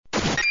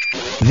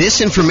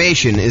This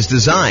information is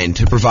designed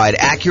to provide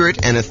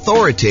accurate and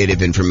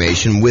authoritative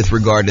information with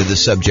regard to the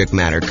subject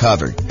matter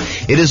covered.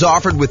 It is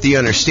offered with the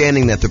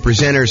understanding that the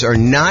presenters are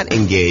not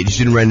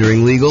engaged in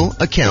rendering legal,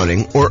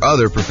 accounting, or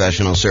other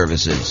professional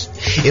services.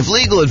 If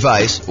legal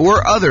advice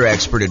or other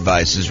expert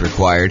advice is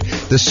required,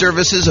 the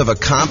services of a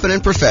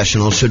competent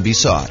professional should be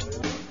sought.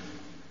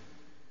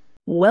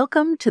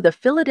 Welcome to the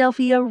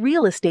Philadelphia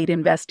Real Estate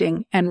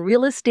Investing and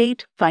Real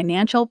Estate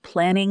Financial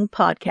Planning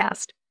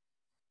Podcast.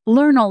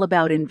 Learn all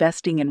about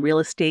investing in real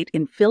estate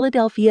in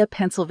Philadelphia,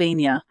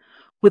 Pennsylvania,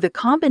 with a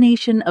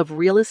combination of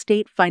real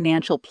estate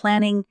financial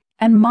planning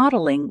and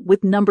modeling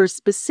with numbers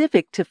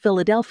specific to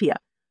Philadelphia,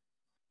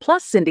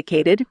 plus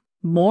syndicated,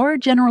 more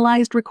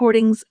generalized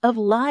recordings of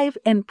live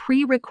and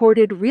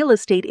pre-recorded real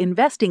estate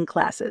investing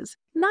classes,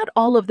 not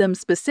all of them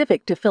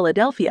specific to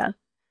Philadelphia.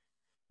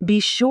 Be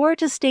sure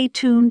to stay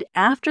tuned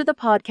after the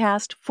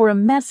podcast for a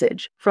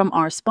message from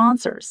our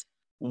sponsors.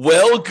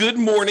 Well, good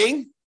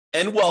morning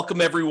and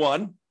welcome,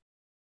 everyone.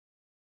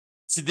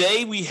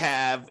 Today we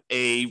have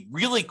a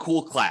really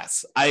cool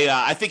class.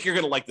 I think you're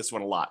going to like this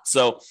one a lot.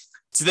 So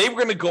today we're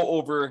going to go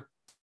over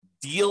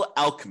Deal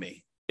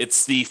Alchemy.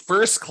 It's the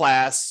first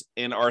class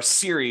in our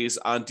series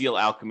on Deal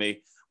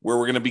Alchemy, where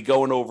we're going to be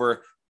going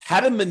over how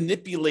to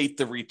manipulate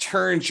the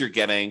returns you're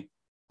getting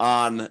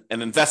on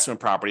an investment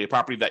property, a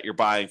property that you're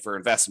buying for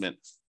investment,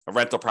 a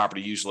rental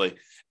property usually,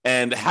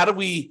 and how do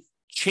we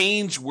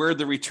change where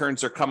the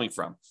returns are coming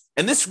from.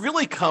 And this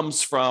really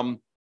comes from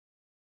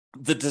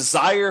the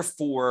desire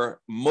for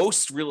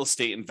most real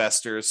estate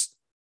investors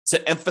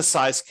to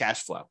emphasize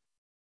cash flow.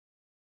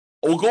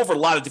 We'll go over a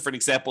lot of different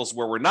examples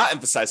where we're not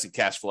emphasizing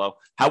cash flow.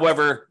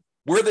 However,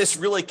 where this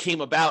really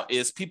came about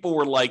is people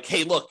were like,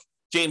 hey, look,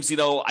 James,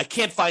 I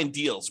can't find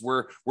deals.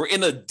 We're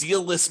in a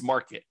deal-less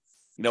market.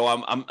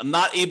 I'm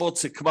not able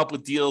to come up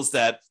with deals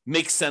that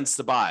make sense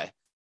to buy.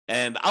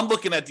 And I'm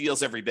looking at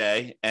deals every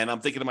day and I'm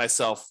thinking to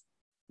myself,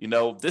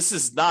 this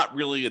is not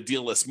really a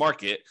deal-less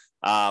market.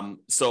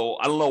 So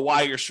I don't know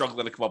why you're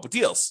struggling to come up with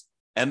deals.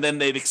 And then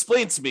they'd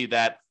explain to me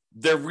that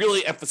they're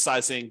really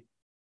emphasizing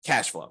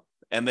cash flow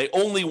and they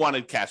only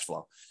wanted cash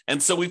flow.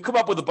 And so we've come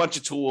up with a bunch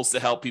of tools to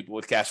help people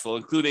with cash flow,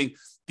 including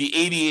the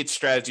 88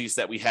 strategies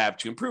that we have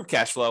to improve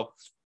cash flow.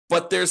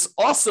 But there's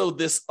also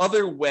this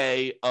other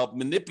way of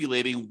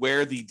manipulating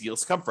where the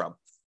deals come from.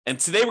 And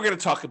today we're going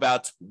to talk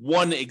about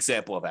one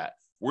example of that.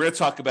 We're going to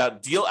talk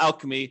about Deal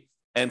Alchemy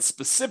and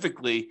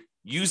specifically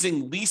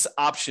using lease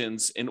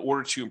options in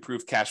order to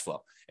improve cash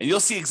flow. And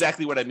you'll see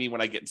exactly what I mean when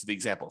I get into the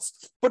examples.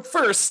 But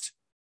first,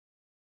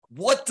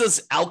 what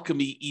does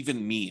alchemy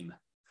even mean?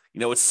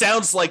 It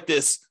sounds like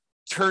this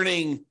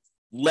turning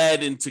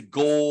lead into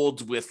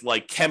gold with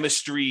like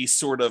chemistry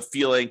sort of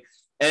feeling.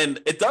 And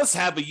it does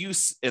have a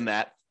use in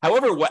that.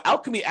 However, what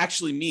alchemy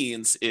actually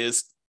means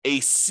is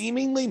a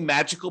seemingly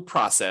magical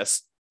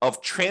process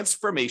of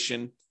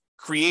transformation,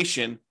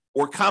 creation,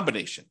 or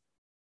combination.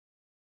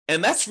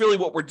 And that's really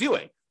what we're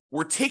doing.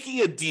 We're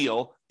taking a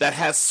deal that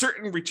has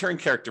certain return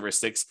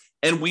characteristics,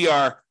 and we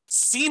are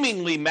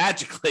seemingly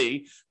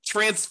magically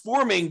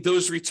transforming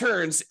those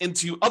returns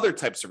into other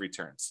types of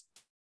returns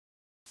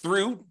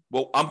through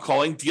what I'm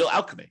calling deal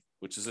alchemy,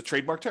 which is a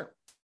trademark term.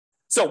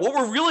 So what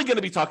we're really going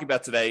to be talking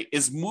about today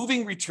is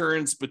moving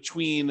returns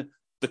between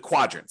the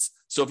quadrants.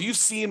 So if you've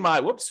seen my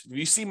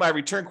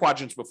return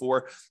quadrants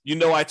before,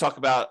 I talk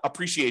about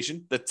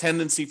appreciation, the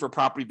tendency for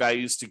property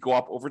values to go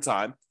up over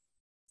time,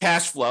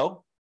 cash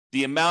flow,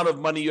 the amount of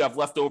money you have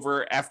left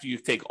over after you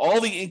take all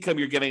the income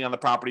you're getting on the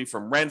property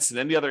from rents and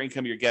any other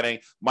income you're getting,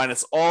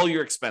 minus all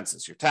your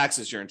expenses, your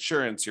taxes, your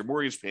insurance, your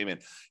mortgage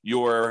payment,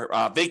 your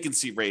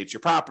vacancy rates,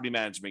 your property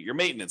management, your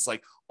maintenance,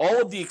 like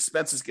all of the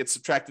expenses get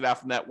subtracted out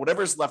from that.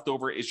 Whatever's left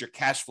over is your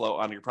cash flow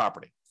on your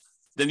property.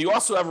 Then you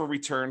also have a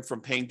return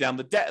from paying down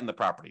the debt in the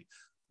property.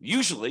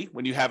 Usually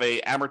when you have a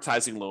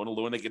amortizing loan, a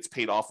loan that gets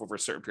paid off over a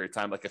certain period of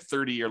time, like a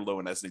 30-year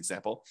loan as an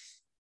example,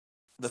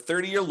 the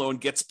 30-year loan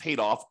gets paid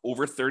off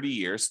over 30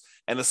 years,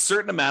 and a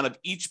certain amount of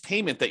each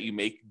payment that you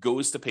make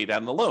goes to pay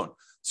down the loan.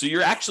 So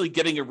you're actually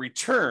getting a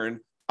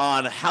return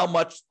on how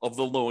much of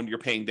the loan you're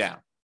paying down.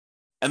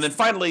 And then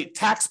finally,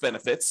 tax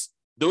benefits.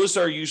 Those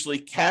are usually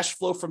cash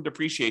flow from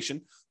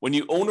depreciation. When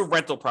you own a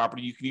rental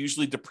property, you can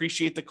usually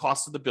depreciate the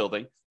cost of the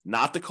building,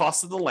 not the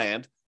cost of the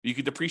land. You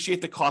can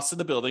depreciate the cost of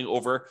the building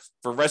over,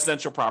 for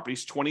residential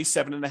properties,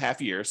 27 and a half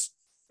years.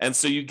 And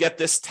so you get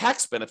this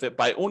tax benefit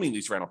by owning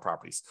these rental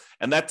properties.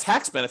 And that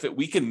tax benefit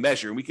we can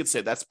measure, and we can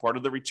say that's part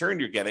of the return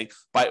you're getting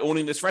by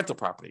owning this rental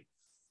property.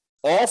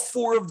 All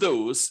four of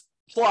those,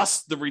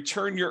 plus the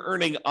return you're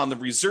earning on the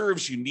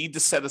reserves you need to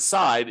set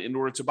aside in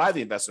order to buy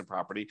the investment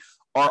property,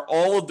 are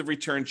all of the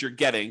returns you're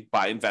getting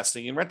by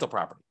investing in rental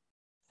property.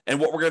 And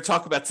what we're going to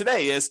talk about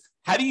today is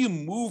how do you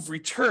move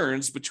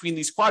returns between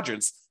these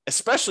quadrants,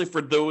 especially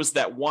for those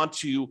that want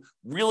to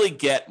really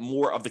get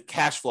more of the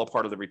cash flow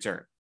part of the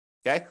return.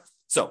 Okay.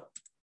 So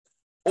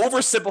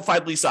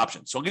oversimplified lease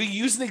options. So I'm going to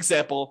use an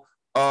example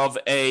of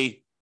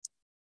a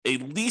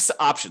lease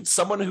option,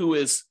 someone who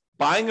is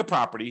buying a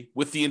property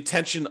with the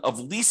intention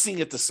of leasing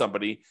it to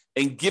somebody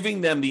and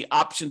giving them the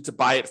option to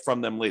buy it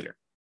from them later.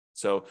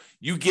 So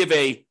you give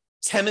a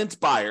tenant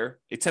buyer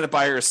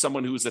is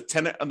someone who is a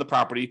tenant on the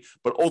property,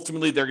 but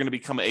ultimately they're going to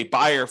become a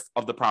buyer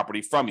of the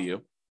property from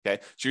you.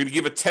 Okay. So you're going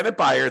to give a tenant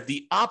buyer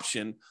the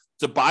option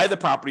to buy the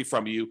property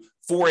from you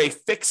for a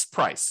fixed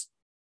price.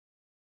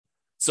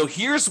 So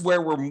here's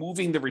where we're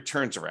moving the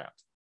returns around.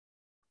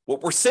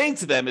 What we're saying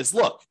to them is,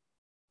 look,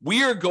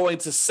 we are going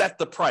to set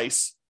the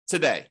price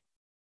today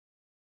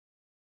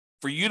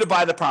for you to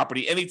buy the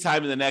property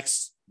anytime in the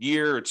next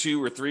year or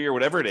 2 or 3 or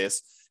whatever it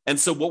is. And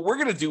so what we're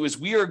going to do is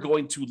we are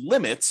going to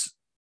limit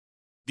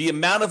the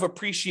amount of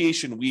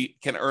appreciation we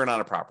can earn on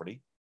a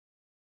property.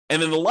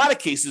 And in a lot of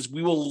cases,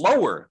 we will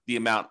lower the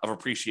amount of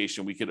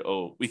appreciation we could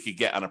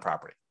get on a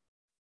property.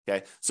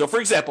 Okay. So for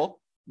example,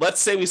 let's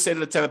say we say to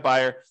the tenant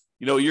buyer,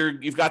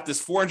 you've got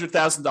this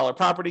 $400,000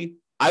 property.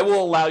 I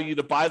will allow you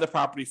to buy the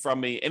property from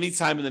me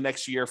anytime in the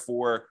next year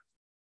for,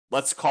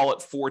 let's call it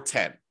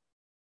 $410,000.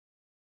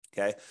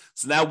 Okay.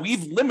 So now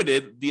we've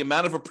limited the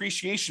amount of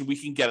appreciation we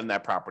can get in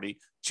that property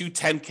to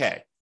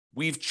 $10,000.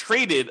 We've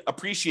traded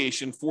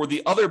appreciation for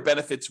the other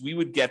benefits we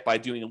would get by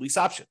doing a lease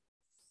option.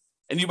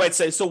 And you might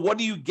say, so what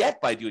do you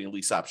get by doing a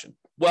lease option?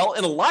 Well,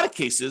 in a lot of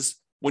cases,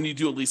 when you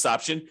do a lease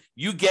option,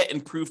 you get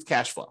improved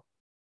cash flow.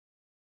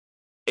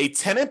 A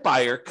tenant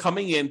buyer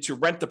coming in to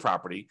rent the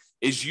property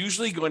is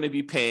usually going to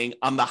be paying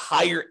on the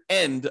higher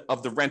end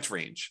of the rent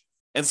range,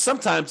 and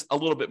sometimes a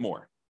little bit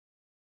more.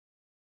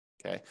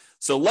 Okay,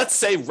 so let's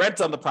say rent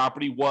on the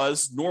property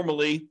was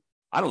normally,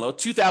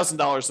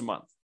 $2,000 a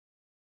month.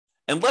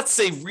 And let's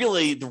say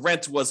really the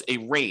rent was a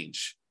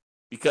range,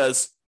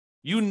 because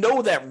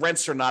that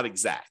rents are not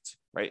exact,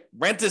 right?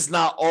 Rent is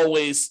not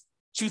always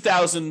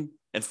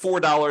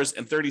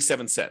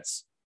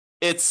 $2,004.37.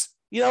 It's,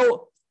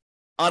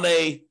 on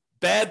a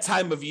bad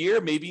time of year,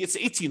 maybe it's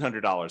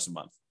 $1,800 a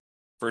month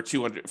for a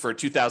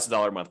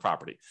 $2,000 a month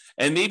property.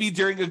 And maybe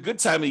during a good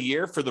time of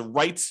year for the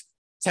right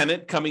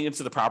tenant coming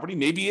into the property,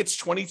 maybe it's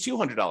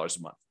 $2,200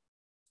 a month.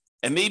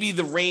 And maybe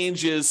the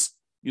range is,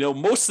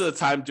 most of the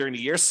time during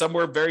the year,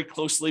 somewhere very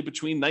closely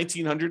between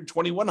 $1,900 and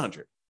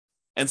 $2,100.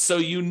 And so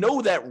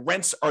that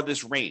rents are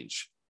this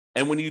range.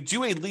 And when you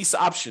do a lease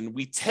option,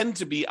 we tend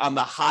to be on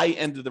the high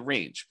end of the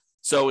range.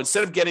 So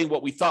instead of getting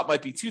what we thought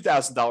might be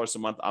 $2,000 a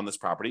month on this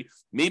property,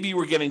 maybe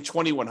we're getting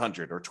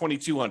 $2,100 or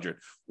 $2,200,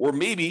 or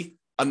maybe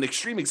an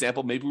extreme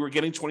example, maybe we're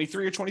getting $2,300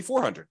 or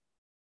 $2,400.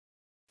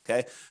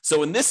 Okay.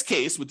 So in this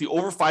case, with the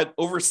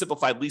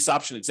oversimplified lease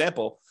option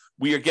example,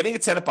 we are getting a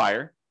tenant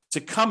buyer to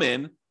come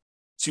in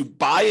to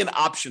buy an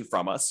option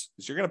from us,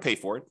 because you're going to pay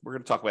for it. We're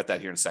going to talk about that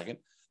here in a second.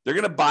 They're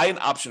going to buy an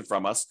option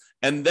from us,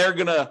 and they're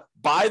going to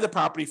buy the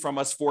property from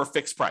us for a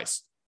fixed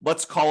price.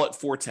 Let's call it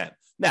 $410,000.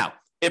 Now,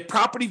 if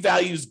property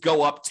values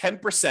go up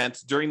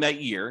 10% during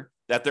that year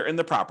that they're in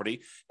the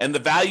property, and the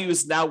value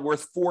is now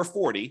worth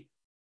 $440,000,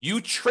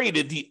 you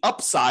traded the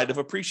upside of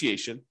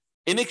appreciation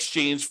in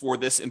exchange for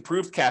this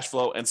improved cash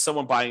flow and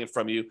someone buying it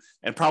from you,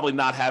 and probably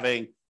not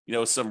having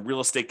some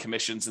real estate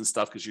commissions and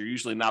stuff, because you're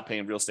usually not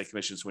paying real estate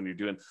commissions when you're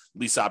doing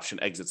lease option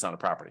exits on a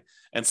property.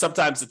 And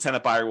sometimes the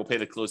tenant buyer will pay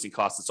the closing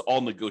costs. It's all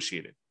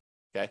negotiated.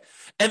 Okay.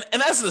 And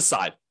as an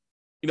aside,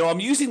 I'm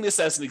using this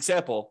as an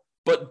example,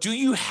 but do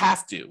you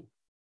have to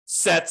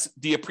set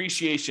the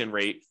appreciation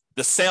rate,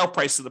 the sale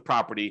price of the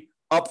property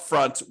up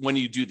front when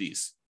you do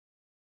these?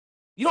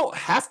 You don't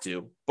have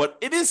to, but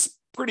it is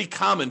pretty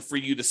common for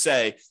you to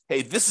say,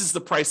 hey, this is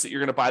the price that you're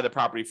going to buy the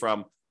property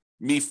from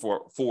me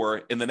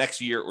for in the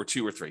next year or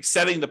 2 or 3,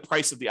 setting the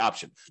price of the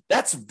option.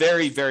 That's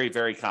very, very,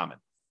 very common.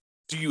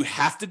 Do you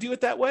have to do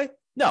it that way?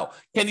 No.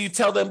 Can you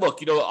tell them,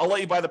 look, I'll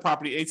let you buy the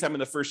property anytime in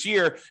the first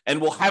year,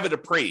 and we'll have it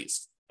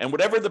appraised. And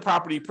whatever the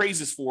property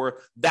appraises for,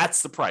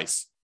 that's the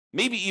price.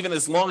 Maybe even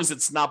as long as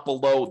it's not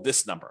below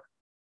this number.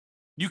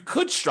 You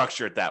could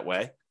structure it that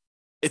way.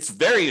 It's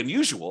very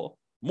unusual,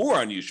 more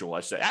unusual,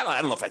 I say. I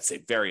don't know if I'd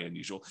say very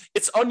unusual.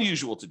 It's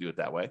unusual to do it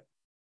that way.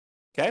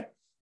 Okay.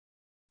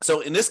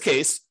 So in this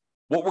case,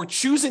 what we're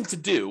choosing to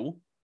do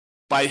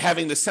by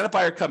having the tenant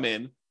buyer come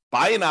in,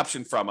 buy an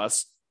option from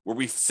us, where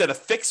we set a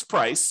fixed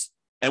price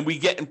and we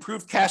get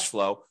improved cash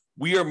flow,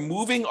 we are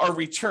moving our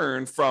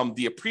return from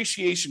the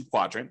appreciation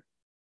quadrant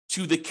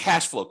to the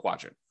cash flow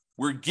quadrant.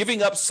 We're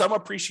giving up some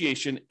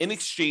appreciation in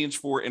exchange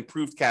for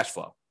improved cash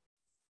flow.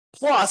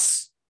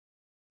 Plus,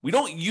 we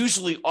don't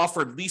usually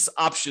offer lease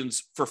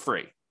options for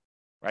free,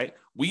 right?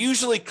 We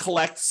usually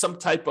collect some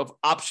type of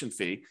option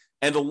fee.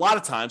 And a lot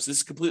of times, this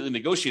is completely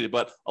negotiated,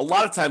 but a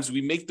lot of times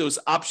we make those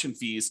option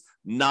fees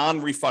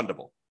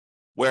non-refundable,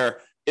 where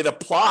it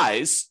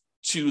applies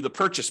to the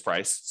purchase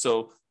price.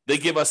 So they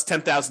give us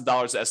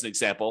 $10,000 as an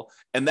example,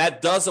 and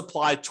that does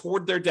apply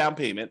toward their down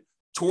payment,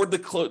 toward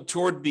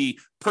the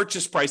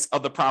purchase price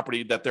of the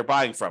property that they're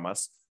buying from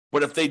us.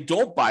 But if they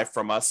don't buy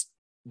from us,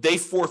 they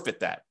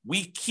forfeit that.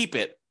 We keep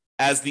it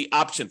as the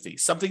option fee,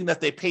 something that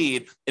they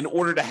paid in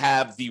order to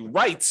have the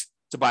right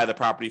to buy the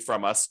property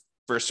from us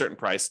for a certain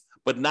price,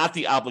 but not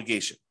the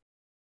obligation.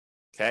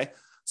 Okay.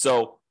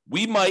 So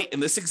we might, in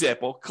this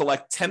example,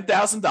 collect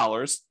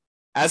 $10,000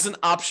 as an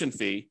option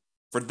fee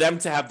for them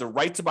to have the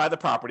right to buy the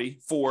property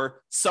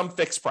for some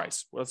fixed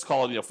price. Let's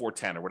call it,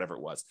 $410 or whatever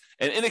it was.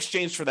 And in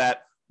exchange for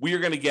that, we are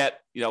going to get,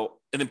 an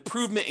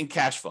improvement in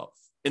cash flow.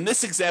 In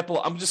this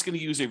example, I'm just going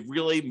to use a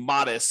really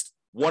modest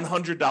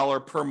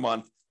 $100 per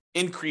month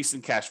increase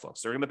in cash flow.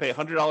 So we're going to pay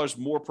 $100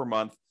 more per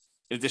month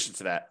in addition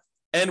to that.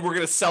 And we're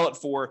going to sell it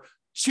for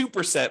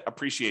 2%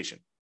 appreciation.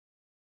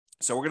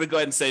 So we're going to go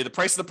ahead and say the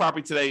price of the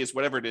property today is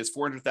whatever it is,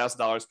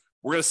 $400,000.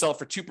 We're going to sell it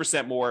for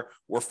 2% more,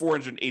 or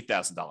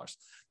 $408,000.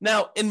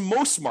 Now, in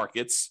most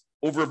markets,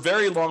 over a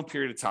very long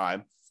period of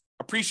time,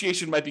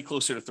 appreciation might be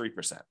closer to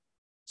 3%.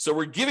 So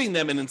we're giving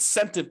them an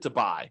incentive to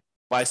buy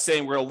by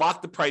saying we're going to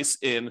lock the price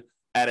in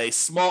at a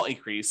small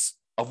increase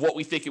of what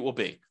we think it will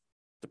be.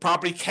 The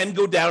property can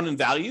go down in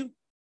value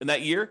in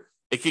that year.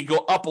 It could go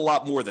up a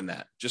lot more than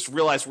that. Just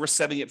realize we're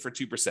setting it for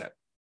 2%.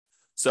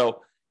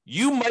 So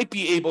you might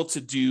be able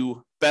to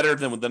do better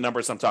than the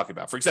numbers I'm talking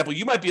about. For example,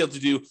 you might be able to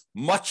do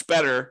much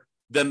better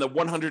than the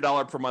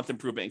 $100 per month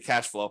improvement in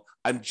cash flow.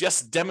 I'm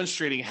just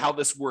demonstrating how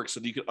this works so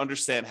that you can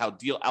understand how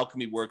Deal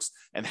Alchemy works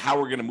and how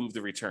we're going to move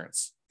the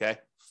returns. Okay.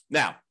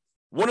 Now,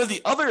 one of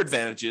the other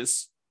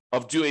advantages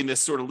of doing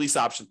this sort of lease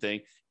option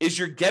thing is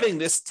you're getting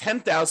this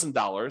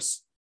 $10,000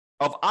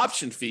 of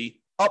option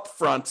fee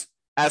upfront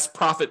as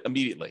profit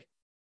immediately.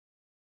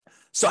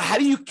 So how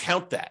do you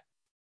count that?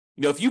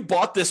 If you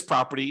bought this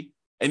property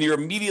and you're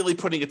immediately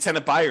putting a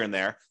tenant buyer in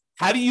there,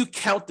 how do you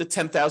count the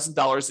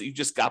 $10,000 that you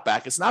just got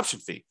back as an option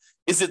fee?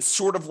 Is it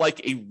sort of like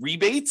a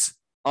rebate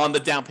on the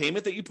down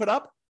payment that you put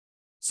up?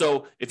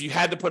 So if you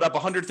had to put up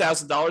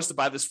 $100,000 to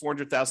buy this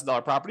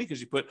 $400,000 property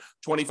because you put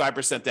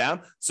 25%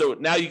 down, so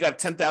now you got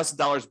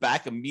 $10,000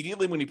 back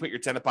immediately when you put your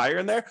tenant buyer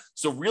in there.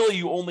 So really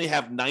you only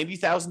have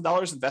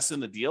 $90,000 invested in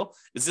the deal.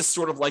 Is this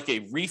sort of like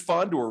a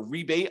refund or a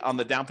rebate on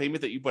the down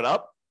payment that you put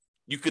up?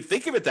 You could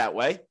think of it that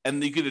way,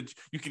 and you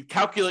could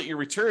calculate your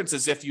returns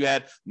as if you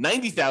had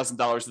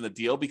 $90,000 in the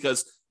deal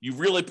because you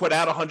really put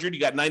out 100, you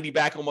got 90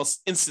 back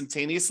almost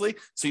instantaneously.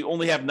 So you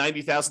only have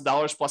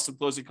 $90,000 plus some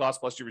closing costs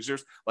plus your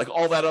reserves, like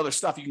all that other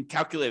stuff. You can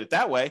calculate it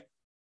that way,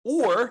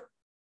 or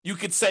you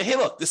could say, "Hey,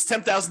 look, this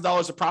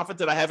 $10,000 of profit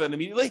that I have in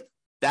immediately,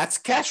 that's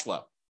cash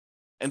flow."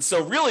 And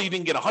so really, you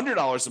didn't get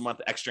 $100 a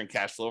month extra in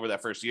cash flow over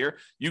that first year.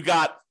 You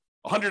got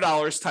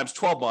 $100 times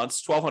 12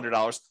 months,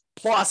 $1,200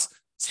 plus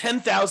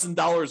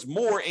 $10,000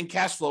 more in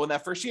cash flow in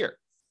that first year.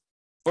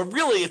 But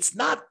really, it's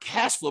not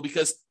cash flow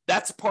because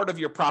that's part of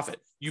your profit.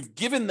 You've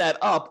given that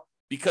up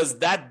because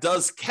that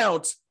does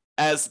count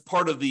as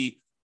part of the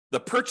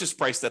purchase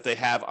price that they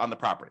have on the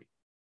property.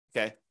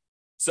 Okay.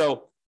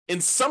 So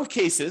in some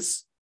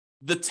cases,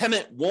 the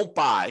tenant won't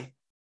buy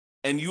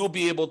and you will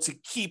be able to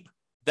keep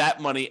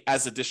that money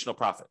as additional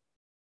profit.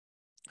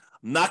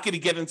 I'm not going to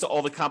get into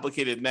all the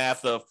complicated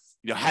math of,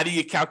 how do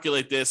you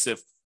calculate this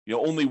if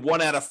only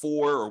 1 out of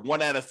 4 or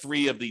 1 out of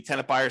 3 of the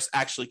tenant buyers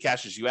actually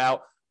cashes you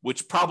out,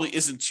 which probably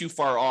isn't too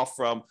far off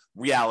from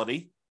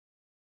reality,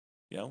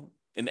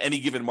 in any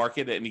given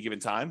market at any given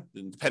time,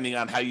 and depending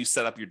on how you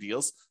set up your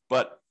deals.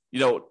 But,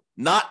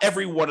 not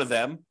every one of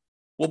them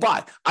will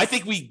buy. I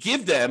think we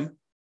give them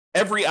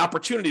every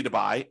opportunity to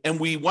buy, and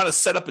we want to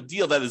set up a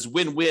deal that is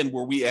win-win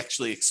where we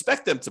actually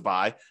expect them to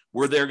buy,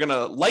 where they're going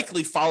to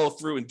likely follow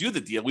through and do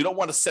the deal. We don't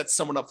want to set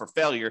someone up for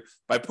failure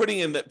by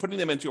putting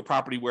them into a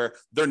property where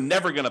they're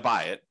never going to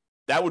buy it.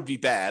 That would be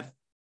bad.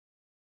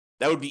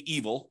 That would be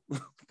evil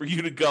for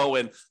you to go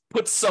and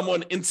put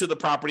someone into the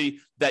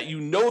property that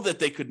that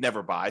they could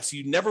never buy. So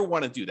you never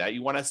want to do that.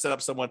 You want to set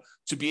up someone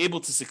to be able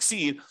to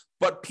succeed,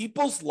 but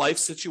people's life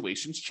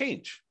situations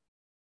change.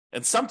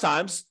 And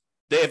sometimes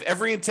they have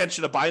every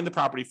intention of buying the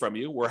property from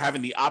you or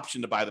having the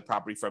option to buy the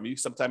property from you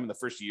sometime in the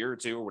first year or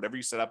two or whatever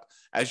you set up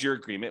as your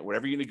agreement,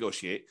 whatever you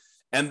negotiate.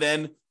 And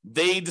then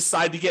they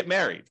decide to get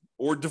married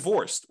or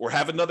divorced or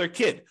have another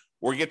kid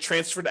or get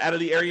transferred out of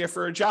the area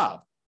for a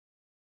job.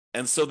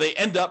 And so they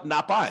end up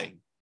not buying.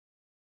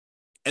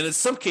 And in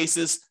some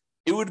cases,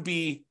 it would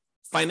be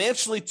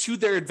financially to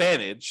their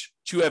advantage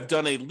to have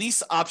done a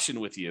lease option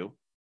with you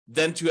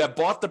than to have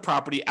bought the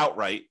property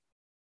outright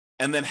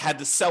and then had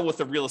to sell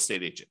with a real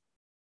estate agent.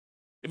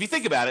 If you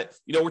think about it,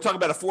 we're talking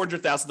about a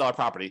 $400,000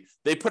 property.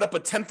 They put up a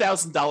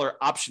 $10,000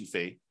 option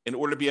fee in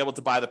order to be able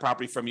to buy the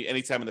property from you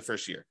anytime in the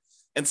first year.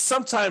 And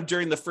sometime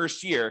during the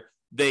first year,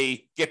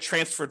 they get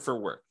transferred for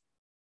work.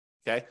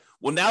 Okay.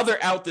 Well, now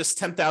they're out this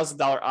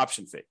 $10,000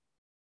 option fee.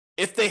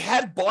 If they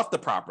had bought the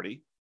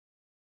property,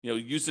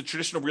 used a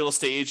traditional real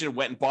estate agent,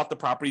 went and bought the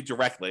property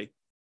directly,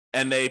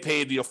 and they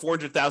paid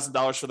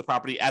 $400,000 for the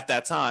property at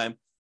that time,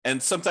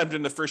 and sometime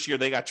during the first year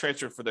they got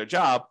transferred for their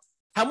job,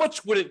 how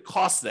much would it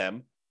cost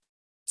them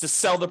to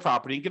sell the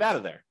property and get out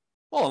of there?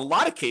 Well, in a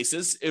lot of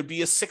cases, it would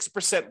be a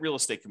 6% real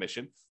estate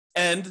commission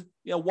and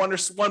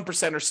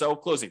 1% or so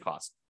closing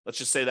costs. Let's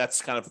just say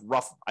that's kind of a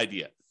rough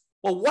idea.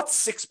 Well,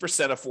 what's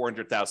 6% of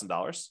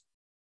 $400,000?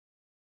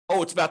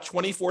 Oh, it's about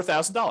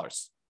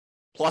 $24,000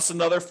 plus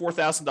another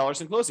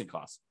 $4,000 in closing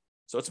costs.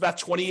 So it's about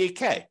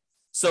 $28K.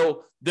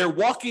 So they're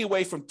walking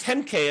away from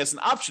 $10K as an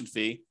option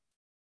fee.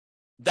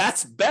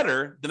 That's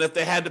better than if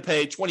they had to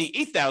pay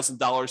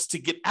 $28,000 to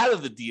get out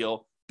of the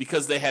deal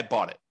because they had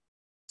bought it.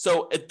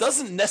 So it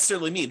doesn't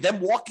necessarily mean them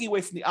walking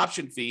away from the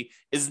option fee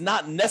is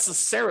not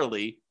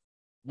necessarily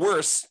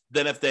worse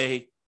than if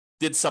they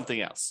did something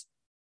else.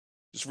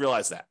 Just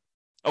realize that.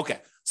 Okay,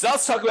 so now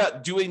let's talk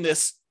about doing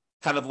this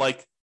kind of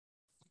like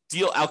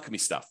deal alchemy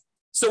stuff.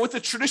 So with the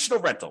traditional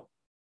rental,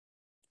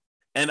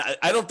 and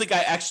I don't think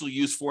I actually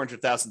use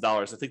 $400,000.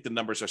 I think the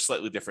numbers are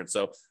slightly different.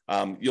 So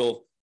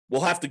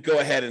we'll have to go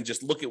ahead and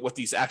just look at what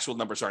these actual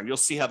numbers are, and you'll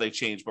see how they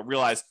change. But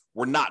realize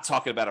we're not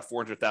talking about a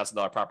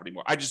 $400,000 property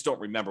anymore. I just don't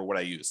remember what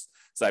I used.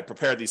 So I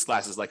prepared these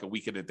classes like a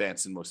week in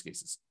advance in most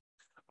cases.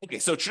 Okay,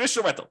 so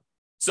traditional rental.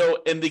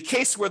 So in the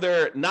case where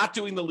they're not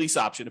doing the lease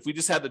option, if we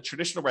just had the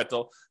traditional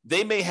rental,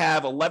 they may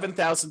have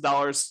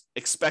 $11,000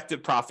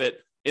 expected profit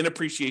in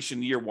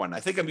appreciation year one.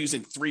 I think I'm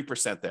using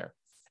 3% there.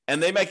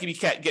 And they might be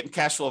getting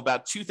cash flow of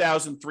about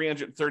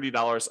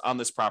 $2,330 on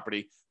this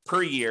property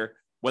per year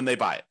when they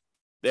buy it.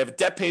 They have a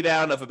debt pay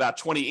down of about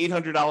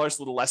 $2,800,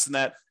 a little less than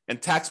that,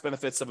 and tax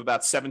benefits of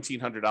about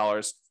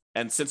 $1,700.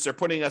 And since they're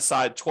putting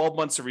aside 12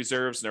 months of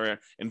reserves and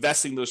they're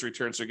investing those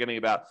returns, they're getting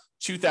about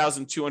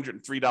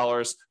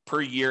 $2,203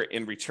 per year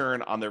in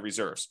return on their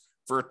reserves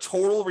for a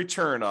total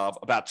return of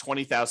about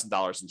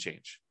 $20,000 and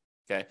change.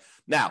 Okay.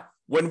 Now,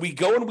 when we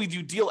go and we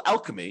do deal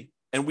alchemy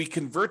and we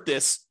convert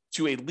this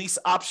to a lease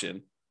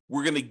option,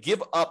 we're going to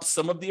give up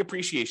some of the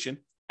appreciation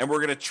and we're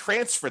going to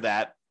transfer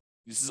that.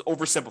 This is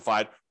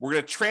oversimplified. We're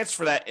going to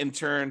transfer that in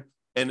turn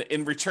and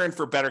in return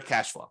for better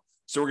cash flow.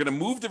 So we're going to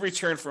move the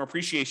return from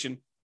appreciation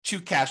to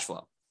cash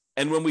flow.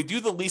 And when we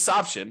do the lease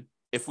option,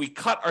 if we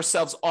cut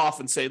ourselves off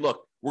and say,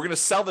 look, we're going to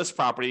sell this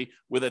property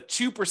with a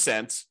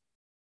 2%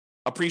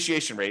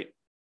 appreciation rate,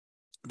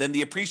 then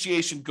the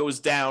appreciation goes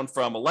down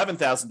from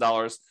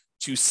 $11,000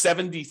 to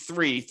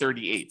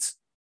 $73,338.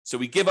 So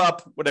we give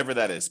up whatever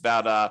that is,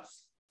 about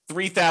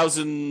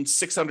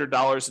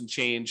 $3,600 and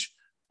change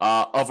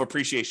of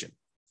appreciation.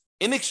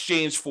 In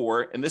exchange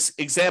for, in this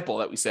example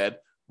that we said,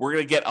 we're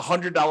going to get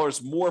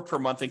 $100 more per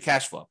month in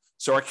cash flow.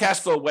 So our cash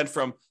flow went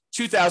from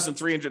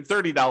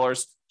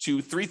 $2,330 to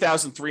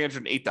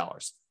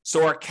 $3,308.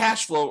 So our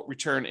cash flow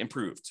return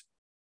improved,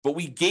 but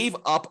we gave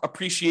up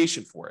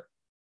appreciation for it.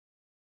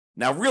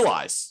 Now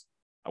realize,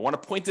 I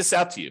want to point this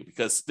out to you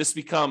because this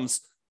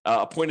becomes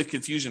a point of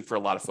confusion for a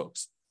lot of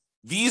folks.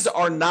 These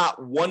are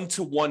not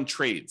one-to-one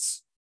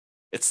trades.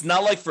 It's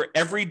not like for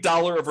every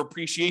dollar of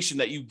appreciation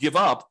that you give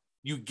up,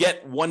 you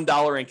get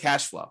 $1 in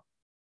cash flow.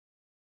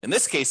 In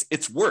this case,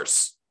 it's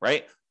worse,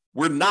 right?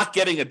 We're not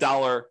getting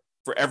 $1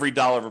 for every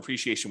dollar of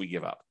appreciation we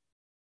give up.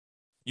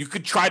 You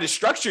could try to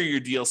structure your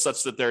deal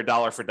such that they're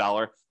dollar for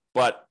dollar,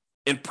 but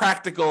in the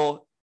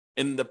practical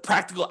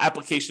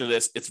application of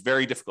this, it's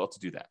very difficult to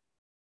do that.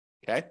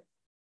 Okay.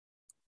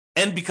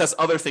 And because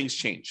other things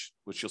change,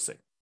 which you'll see.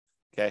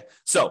 Okay.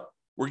 So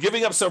we're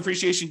giving up some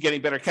appreciation,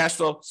 getting better cash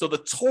flow. So the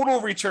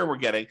total return we're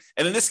getting,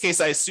 and in this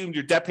case, I assumed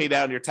your debt pay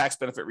down and your tax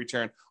benefit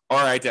return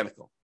are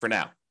identical for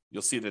now.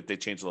 You'll see that they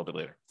change a little bit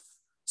later.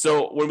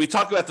 So when we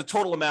talk about the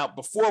total amount,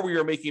 before we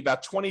were making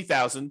about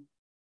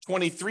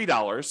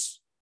 $20,023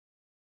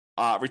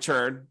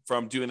 return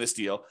from doing this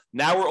deal.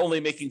 Now we're only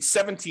making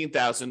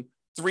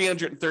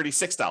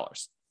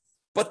 $17,336.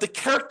 But the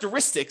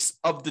characteristics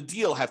of the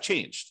deal have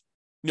changed.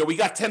 We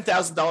got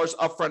 $10,000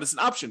 upfront as an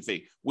option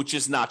fee, which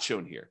is not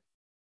shown here.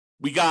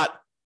 We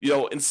got,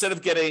 instead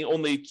of getting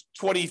only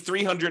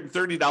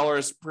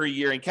 $2,330 per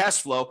year in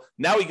cash flow,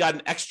 now we got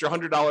an extra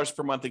 $100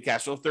 per month in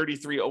cash flow,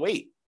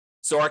 $3,308.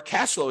 So our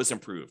cash flow is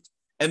improved.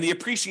 And the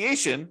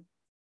appreciation,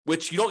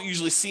 which you don't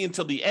usually see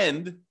until the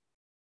end,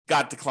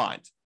 got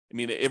declined.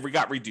 It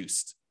got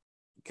reduced.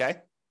 Okay?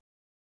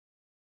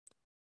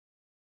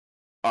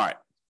 All right.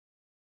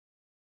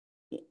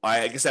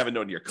 I guess I have a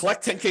note here.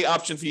 Collect $10K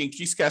option fee,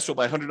 increase cash flow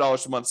by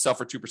 $100 a month, sell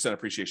for 2%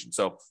 appreciation.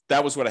 So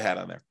that was what I had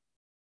on there.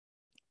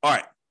 All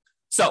right.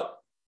 So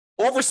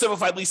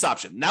oversimplified lease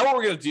option. Now what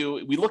we're going to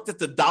do, we looked at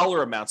the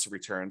dollar amounts of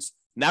returns.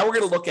 Now we're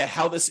going to look at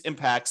how this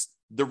impacts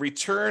the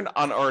return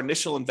on our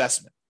initial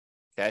investment.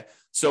 Okay.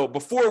 So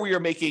before we were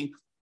making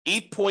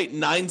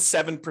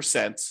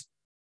 8.97%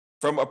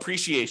 from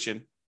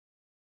appreciation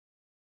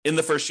in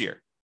the first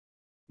year.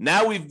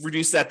 Now we've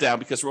reduced that down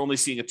because we're only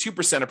seeing a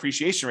 2%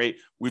 appreciation rate.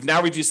 We've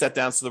now reduced that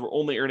down so that we're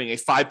only earning a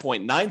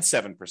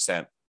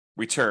 5.97%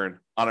 return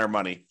on our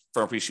money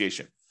from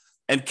appreciation.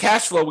 And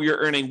cash flow, we are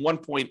earning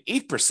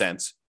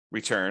 1.8%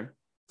 return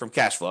from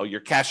cash flow,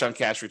 your cash on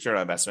cash return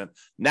on investment.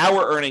 Now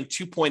we're earning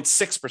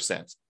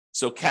 2.6%.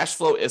 So cash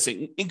flow is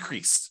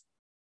increased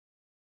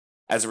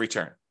as a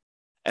return.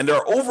 And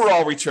our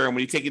overall return, when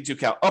you take into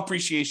account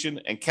appreciation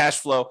and cash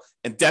flow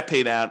and debt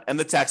pay down and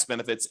the tax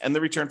benefits and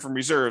the return from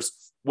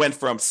reserves, went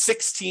from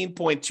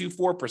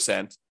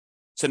 16.24%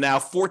 to now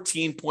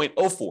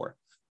 14.04%.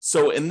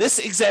 So in this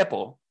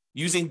example,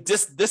 using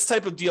this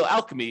type of deal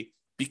alchemy,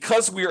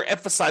 because we are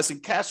emphasizing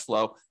cash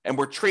flow and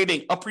we're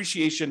trading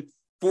appreciation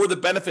for the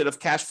benefit of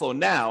cash flow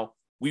now,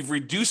 we've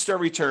reduced our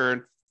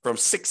return from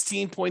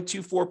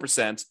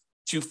 16.24%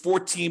 to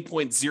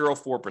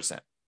 14.04%.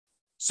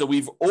 So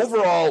we've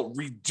overall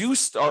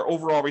reduced our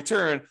overall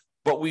return,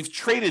 but we've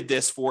traded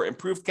this for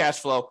improved cash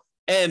flow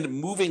and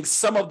moving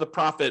some of the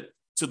profit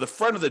to the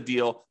front of the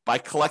deal by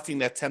collecting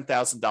that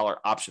 $10,000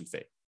 option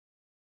fee.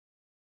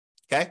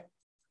 Okay?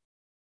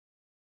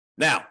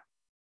 Now,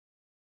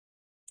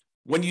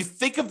 when you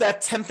think of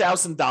that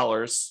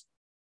 $10,000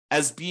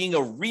 as being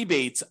a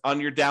rebate on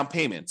your down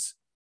payment,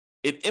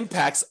 it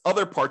impacts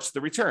other parts of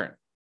the return.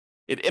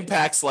 It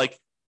impacts like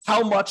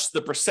how much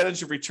the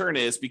percentage of return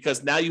is,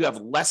 because now you have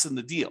less in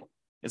the deal.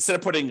 Instead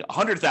of putting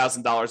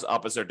 $100,000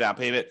 up as our down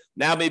payment,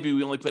 now maybe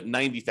we only put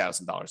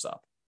 $90,000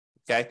 up.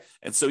 Okay?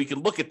 And so you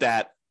can look at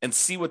that and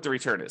see what the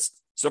return is.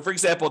 So for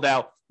example,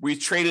 now we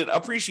traded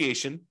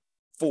appreciation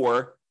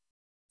for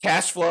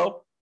cash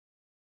flow,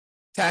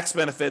 tax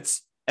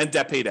benefits, and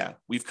debt pay down.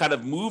 We've kind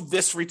of moved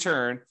this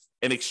return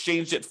and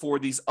exchanged it for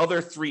these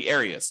other three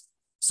areas.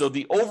 So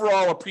the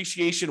overall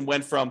appreciation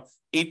went from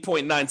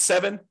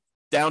 8.97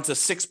 down to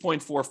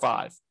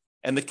 6.45.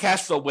 And the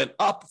cash flow went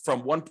up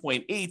from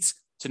 1.8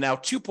 to now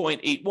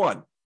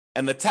 2.81.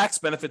 And the tax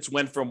benefits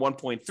went from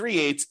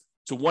 1.38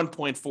 to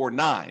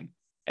 1.49.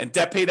 And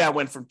debt pay down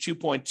went from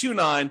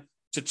 2.29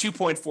 to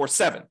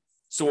 2.47.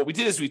 So what we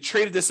did is we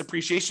traded this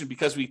appreciation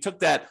because we took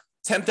that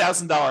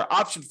 $10,000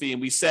 option fee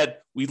and we said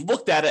we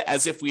looked at it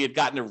as if we had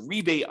gotten a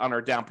rebate on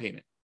our down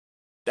payment.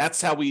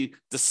 That's how we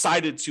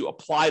decided to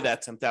apply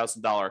that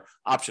 $10,000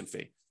 option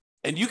fee.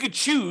 And you could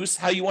choose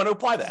how you want to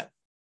apply that.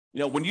 You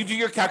know, when you do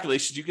your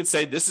calculations, you can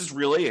say this is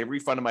really a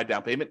refund of my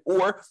down payment,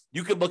 or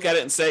you could look at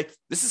it and say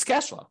this is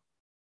cash flow,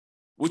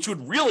 which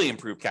would really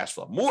improve cash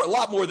flow a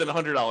lot more than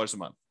 $100 a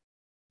month,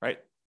 right?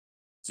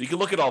 So you can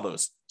look at all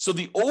those. So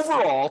the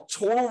overall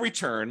total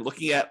return,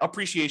 looking at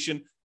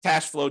appreciation,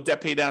 cash flow,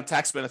 debt pay down,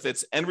 tax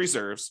benefits, and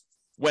reserves,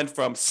 went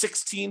from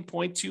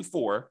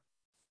 16.24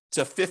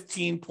 to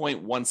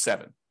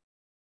 15.17.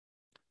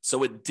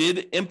 So it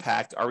did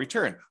impact our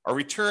return. Our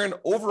return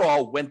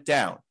overall went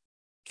down.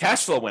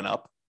 Cash flow went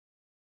up,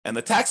 and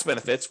the tax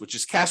benefits, which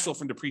is cash flow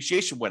from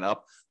depreciation, went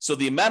up. So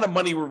the amount of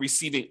money we're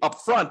receiving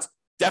upfront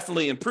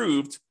definitely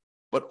improved,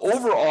 but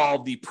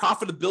overall, the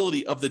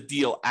profitability of the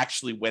deal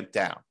actually went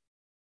down.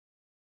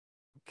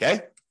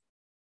 Okay?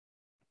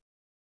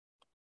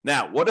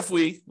 Now, what if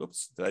we,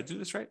 did I do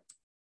this right?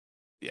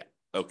 Yeah,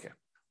 okay.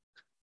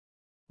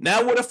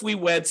 Now, what if we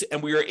went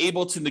and we were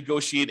able to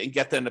negotiate and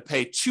get them to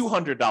pay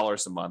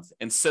 $200 a month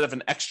instead of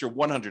an extra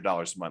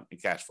 $100 a month in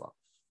cash flow?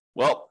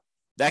 Well,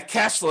 that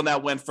cash flow now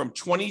went from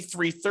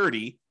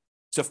 $2,330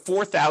 to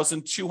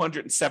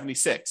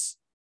 $4,276.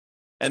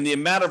 And the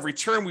amount of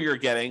return we were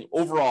getting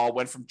overall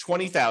went from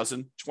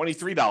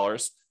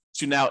 $23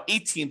 to now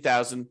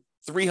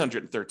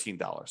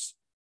 $18,313.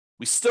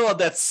 We still had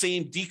that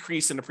same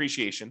decrease in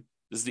appreciation.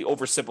 This is the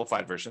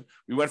oversimplified version.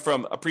 We went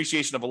from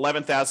appreciation of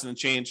 $11,000 and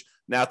change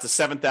now to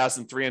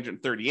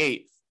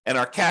 $7,338. And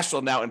our cash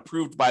flow now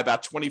improved by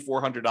about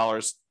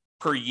 $2,400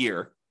 per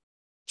year,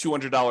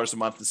 $200 a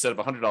month instead of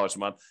 $100 a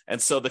month.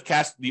 And so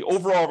the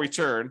overall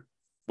return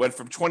went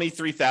from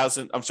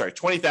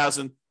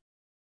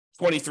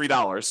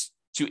 $20,023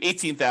 to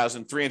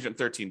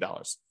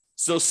 $18,313.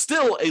 So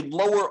still a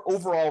lower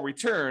overall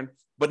return,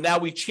 but now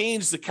we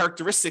changed the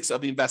characteristics of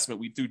the investment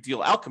through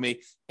Deal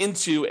Alchemy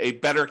into a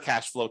better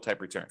cash flow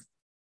type return.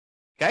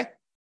 Okay?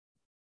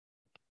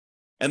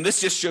 And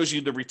this just shows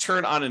you the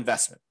return on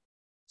investment.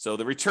 So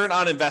the return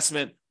on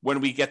investment,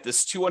 when we get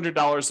this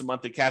 $200 a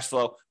month in cash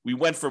flow, we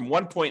went from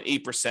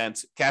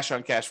 1.8% cash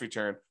on cash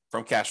return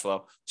from cash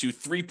flow to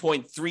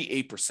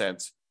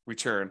 3.38%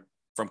 return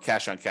from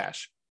cash on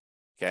cash.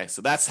 Okay,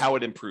 so that's how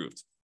it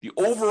improved. The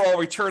overall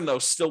return, though,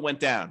 still went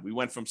down. We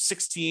went from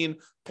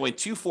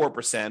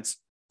 16.24%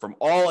 from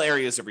all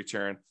areas of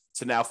return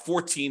to now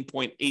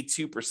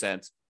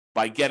 14.82%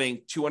 by getting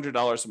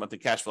 $200 a month in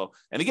cash flow.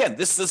 And again,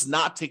 this does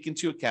not take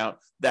into account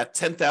that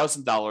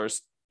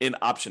 $10,000 in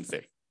option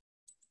fee.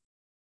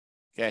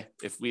 Okay,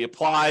 if we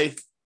apply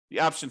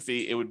the option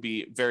fee, it would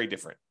be very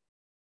different,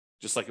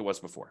 just like it was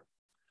before.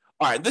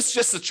 All right, this is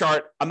just a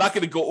chart. I'm not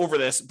going to go over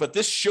this, but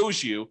this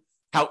shows you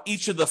how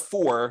each of the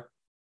four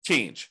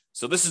change.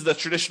 So this is the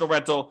traditional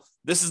rental.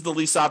 This is the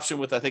lease option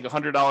with, I think,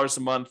 $100 a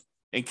month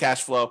in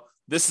cash flow.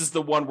 This is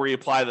the one where you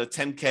apply the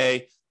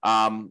 $10K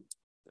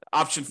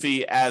option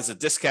fee as a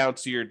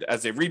discount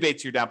as a rebate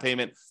to your down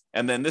payment.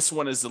 And then this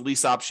one is the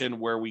lease option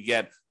where we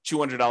get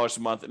 $200 a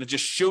month. And it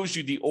just shows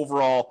you the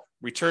overall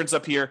returns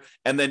up here.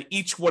 And then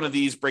each one of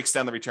these breaks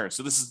down the return.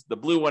 So this is the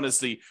blue one is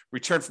the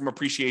return from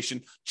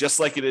appreciation, just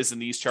like it is in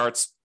these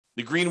charts.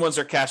 The green ones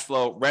are cash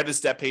flow. Red is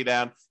debt pay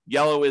down.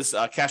 Yellow is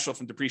cash flow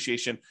from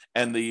depreciation.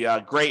 And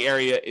the gray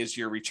area is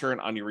your return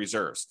on your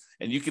reserves.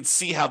 And you can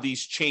see how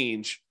these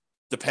change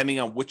depending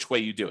on which way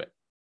you do it.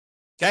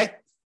 Okay?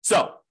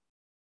 So,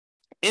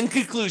 in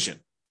conclusion,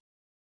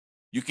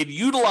 you can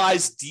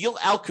utilize Deal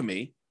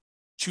Alchemy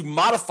to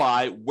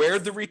modify where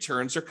the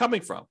returns are coming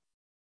from.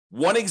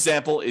 One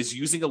example is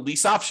using a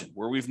lease option,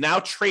 where we've now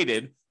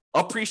traded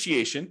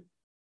appreciation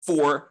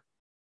for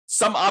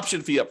some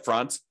option fee up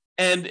front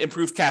and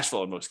improved cash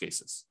flow in most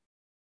cases.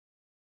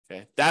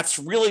 Okay, that's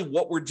really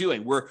what we're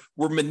doing. We're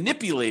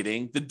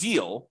manipulating the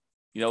deal.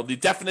 You know, the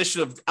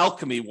definition of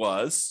alchemy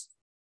was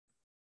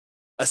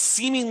a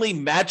seemingly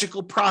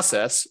magical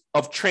process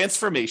of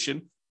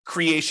transformation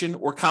creation,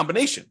 or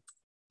combination.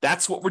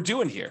 That's what we're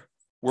doing here.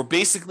 We're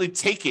basically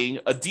taking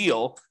a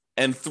deal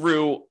and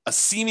through a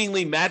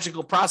seemingly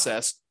magical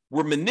process,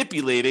 we're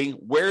manipulating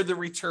where the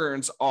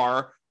returns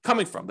are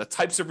coming from, the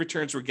types of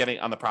returns we're getting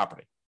on the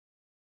property.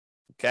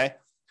 Okay?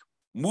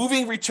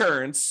 Moving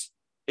returns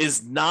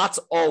is not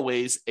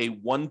always a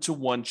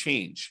one-to-one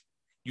change.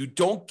 You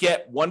don't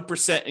get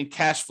 1% in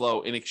cash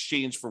flow in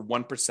exchange for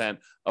 1%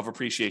 of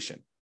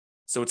appreciation.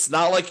 So it's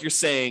not like you're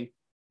saying,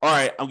 all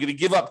right, I'm going to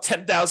give up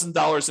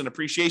 $10,000 in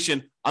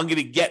appreciation. I'm going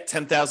to get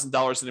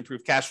 $10,000 in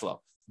improved cash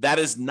flow. That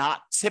is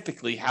not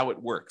typically how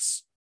it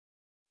works.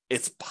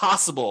 It's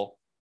possible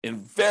in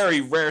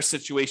very rare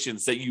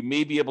situations that you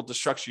may be able to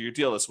structure your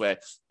deal this way,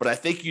 but I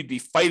think you'd be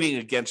fighting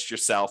against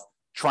yourself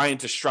trying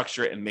to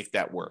structure it and make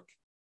that work.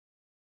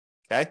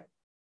 Okay?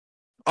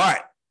 All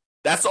right.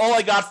 That's all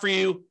I got for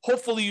you.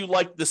 Hopefully you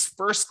liked this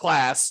first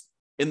class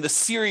in the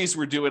series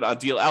we're doing on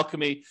Deal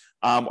Alchemy.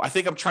 I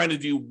think I'm trying to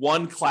do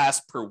one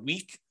class per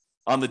week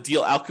on the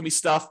Deal Alchemy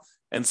stuff.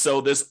 And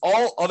so there's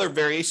all other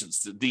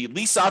variations. The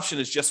lease option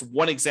is just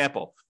one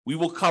example. We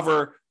will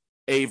cover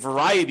a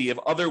variety of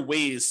other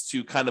ways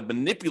to kind of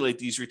manipulate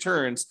these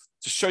returns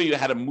to show you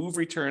how to move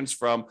returns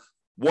from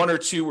 1 or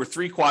 2 or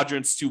 3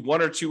 quadrants to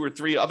 1 or 2 or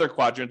 3 other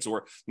quadrants,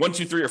 or 1,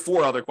 2, 3 or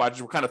 4 other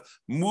quadrants. We're kind of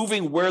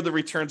moving where the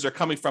returns are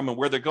coming from and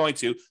where they're going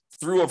to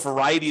through a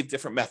variety of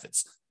different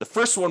methods. The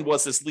first one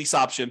was this lease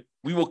option.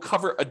 We will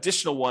cover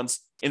additional ones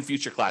in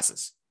future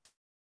classes.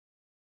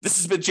 This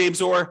has been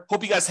James Orr.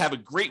 Hope you guys have a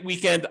great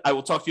weekend. I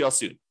will talk to you all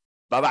soon.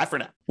 Bye-bye for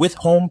now. With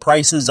home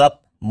prices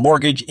up,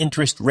 mortgage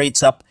interest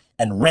rates up,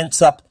 and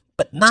rents up,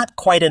 but not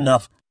quite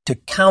enough to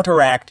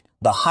counteract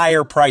the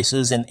higher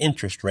prices and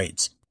interest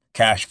rates.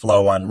 Cash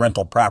flow on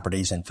rental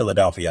properties in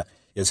Philadelphia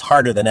is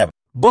harder than ever.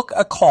 Book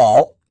a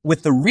call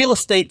with the Real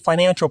Estate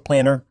Financial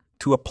Planner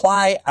to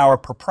apply our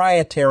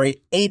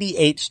proprietary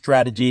 88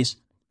 strategies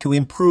to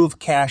improve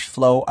cash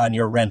flow on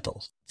your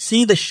rentals.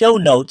 See the show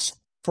notes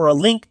for a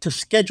link to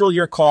schedule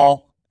your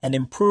call and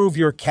improve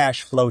your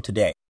cash flow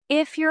today.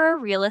 If you're a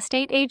real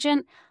estate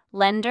agent,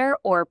 lender,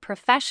 or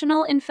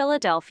professional in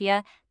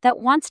Philadelphia that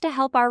wants to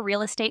help our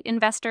real estate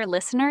investor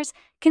listeners,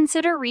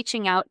 consider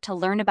reaching out to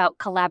learn about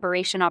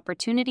collaboration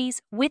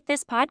opportunities with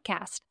this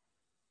podcast.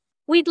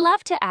 We'd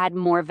love to add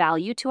more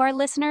value to our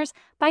listeners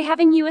by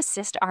having you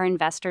assist our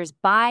investors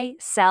buy,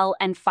 sell,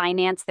 and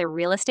finance their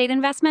real estate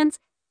investments.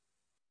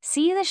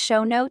 See the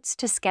show notes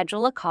to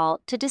schedule a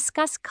call to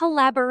discuss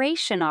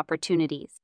collaboration opportunities.